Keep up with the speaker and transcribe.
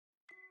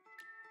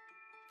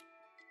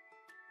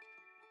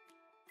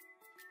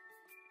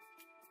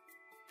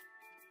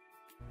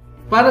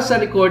para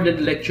sa recorded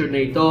lecture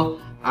na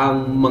ito,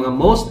 ang mga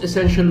most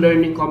essential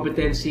learning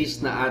competencies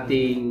na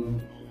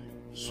ating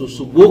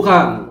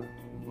susubukang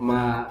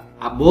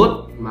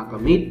maabot,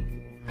 makamit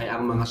ay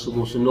ang mga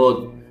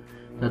sumusunod.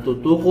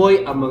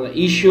 Natutukoy ang mga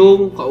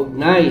isyong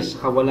kaugnay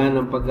sa kawalan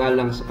ng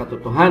paggalang sa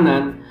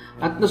katotohanan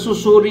at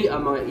nasusuri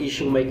ang mga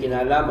isyong may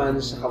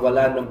kinalaman sa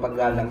kawalan ng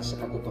paggalang sa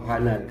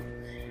katotohanan.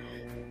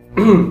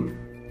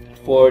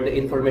 For the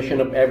information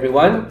of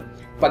everyone,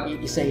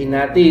 pag-iisahin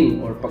natin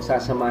or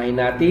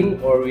pagsasamahin natin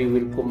or we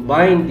will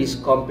combine these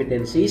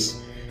competencies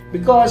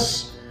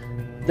because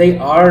they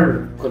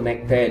are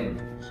connected.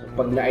 So,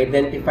 pag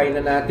na-identify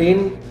na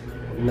natin,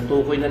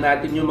 natukoy na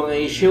natin yung mga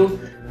issue,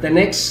 the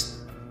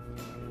next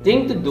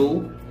thing to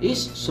do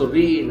is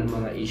suriin ang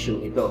mga issue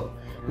ito.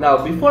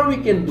 Now, before we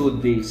can do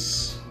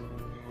this,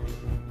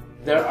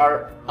 there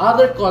are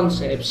other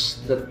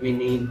concepts that we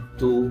need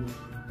to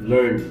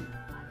learn.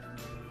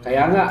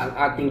 Kaya nga, ang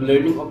ating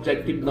learning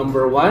objective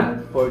number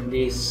 1 for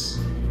this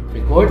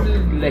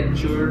recorded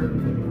lecture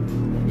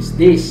is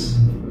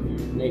this,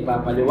 na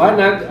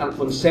ipapaliwanag ang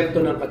konsepto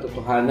ng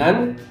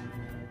katotohanan,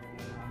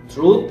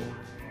 truth,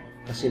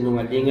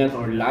 kasinungalingan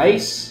or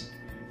lies,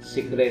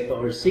 sikreto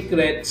or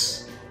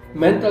secrets,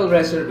 mental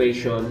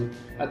reservation,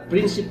 at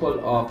principle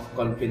of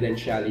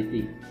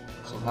confidentiality.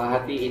 So,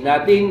 hahatiin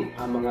natin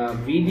ang mga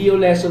video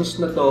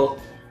lessons na to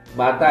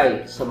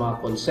batay sa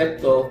mga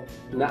konsepto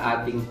na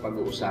ating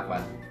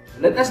pag-uusapan.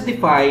 Let us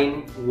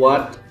define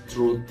what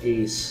truth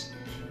is.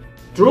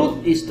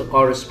 Truth is the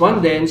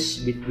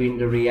correspondence between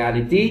the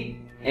reality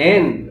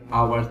and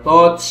our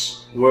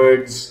thoughts,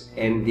 words,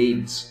 and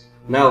deeds.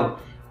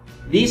 Now,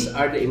 these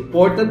are the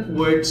important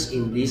words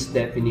in this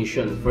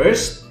definition.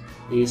 First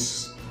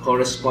is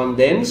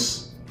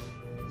correspondence.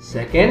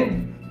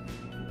 Second,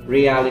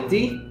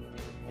 reality.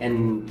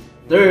 And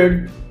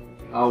third,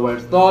 our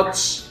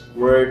thoughts,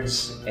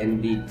 words, and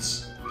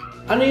deeds.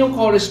 Ano yung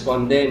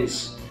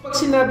correspondence? Pag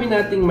sinabi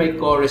nating may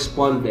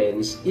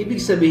correspondence,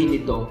 ibig sabihin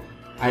nito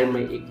ay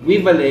may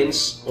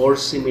equivalence or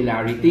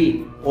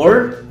similarity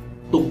or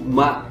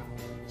tugma,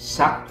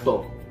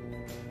 sakto,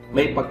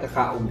 may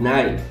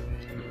pagkakaugnay.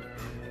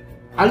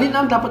 Alin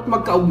ang dapat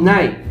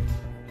magkaugnay?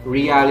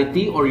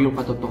 Reality or yung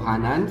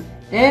katotohanan,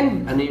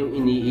 and ano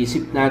yung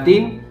iniisip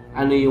natin,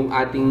 ano yung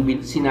ating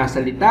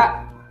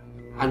sinasalita,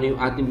 ano yung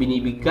ating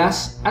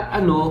binibigkas, at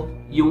ano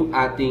yung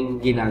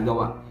ating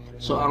ginagawa.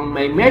 So, ang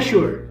may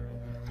measure,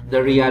 the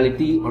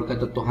reality or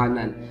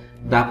katotohanan.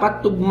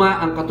 Dapat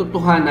tugma ang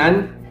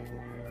katotohanan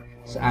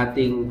sa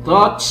ating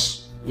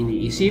thoughts,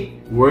 iniisip,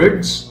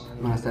 words,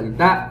 mga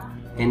salita,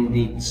 and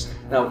deeds.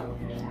 Now,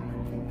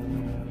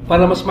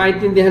 para mas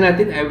maintindihan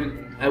natin,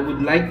 I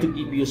would like to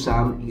give you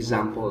some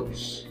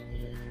examples.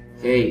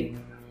 Okay.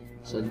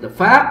 So, the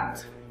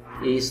fact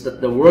is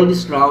that the world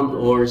is round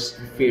or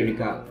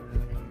spherical.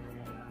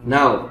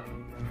 Now,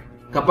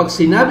 kapag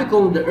sinabi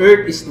kong the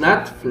earth is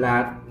not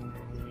flat,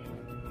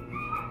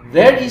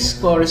 there is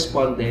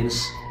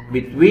correspondence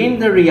between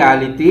the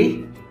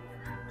reality,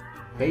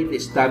 okay, the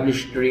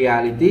established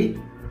reality,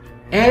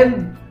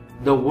 and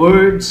the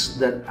words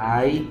that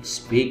I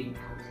speak.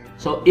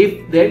 So,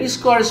 if there is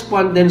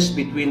correspondence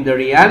between the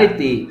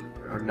reality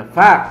or the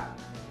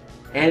fact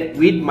and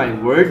with my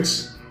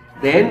words,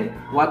 then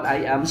what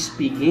I am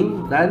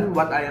speaking, then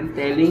what I am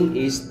telling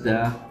is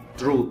the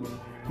truth.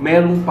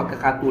 Merong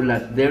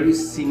pagkakatulad. There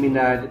is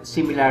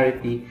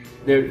similarity.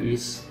 There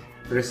is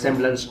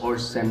resemblance or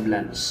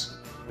semblance,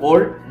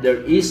 or there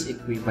is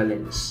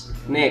equivalence.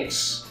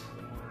 Next,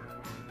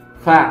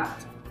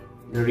 fact,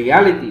 the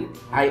reality,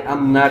 I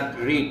am not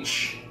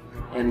rich,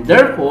 and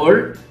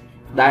therefore,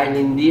 dahil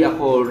hindi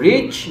ako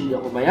rich, hindi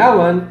ako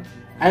mayaman,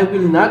 I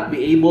will not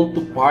be able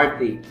to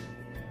party.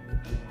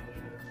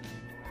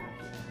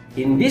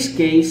 In this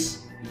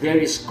case, there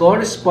is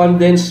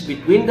correspondence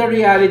between the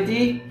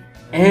reality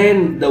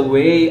and the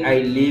way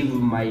I live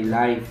my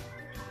life.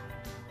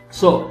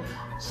 So,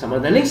 sa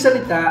madaling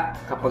salita,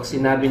 kapag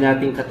sinabi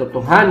natin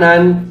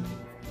katotohanan,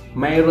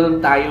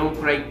 mayroon tayong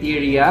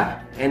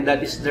criteria, and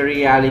that is the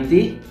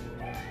reality.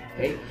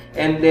 Okay?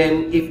 And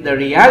then, if the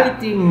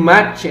reality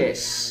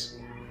matches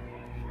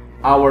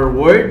our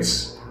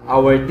words,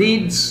 our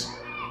deeds,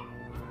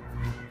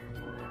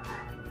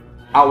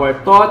 our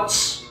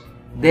thoughts,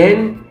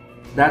 then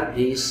that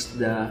is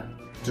the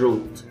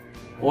truth.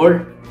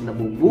 Or,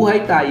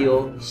 nabubuhay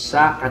tayo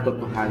sa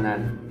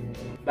katotohanan.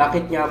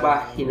 Bakit nga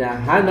ba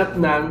hinahanap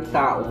ng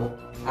tao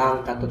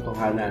ang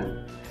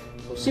katotohanan?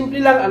 So, simple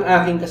lang ang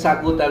aking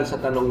kasagutan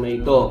sa tanong na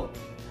ito.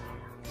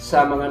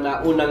 Sa mga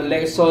naunang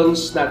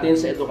lessons natin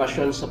sa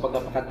edukasyon sa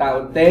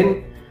pagkakataon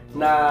 10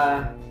 na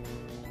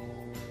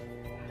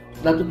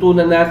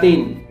natutunan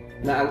natin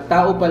na ang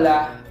tao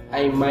pala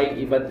ay may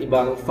iba't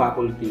ibang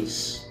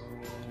faculties.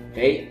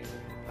 Okay?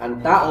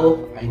 Ang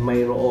tao ay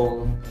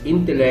mayroong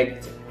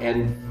intellect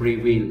and free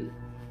will.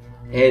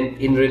 And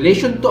in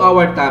relation to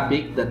our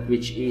topic, that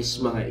which is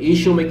mga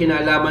issue may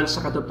kinalaman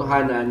sa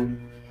katotohanan,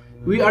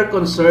 we are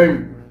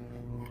concerned.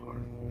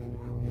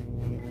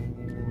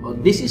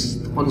 This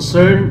is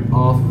concern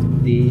of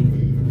the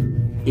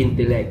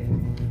intellect.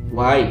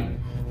 Why?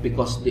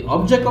 Because the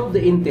object of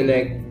the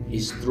intellect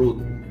is truth.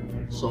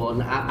 So,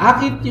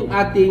 naaakit yung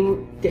ating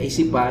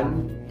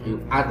kaisipan,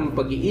 yung ating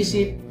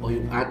pag-iisip, o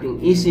yung ating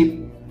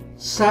isip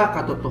sa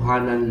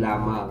katotohanan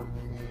lamang.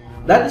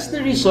 That is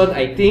the reason,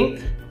 I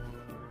think,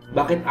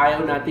 bakit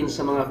ayaw natin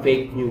sa mga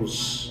fake news.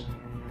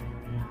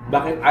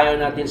 Bakit ayaw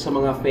natin sa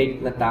mga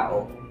fake na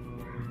tao.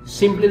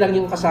 Simple lang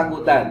yung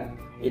kasagutan.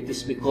 It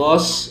is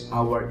because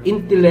our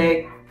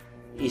intellect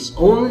is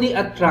only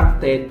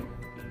attracted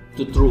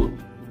to truth.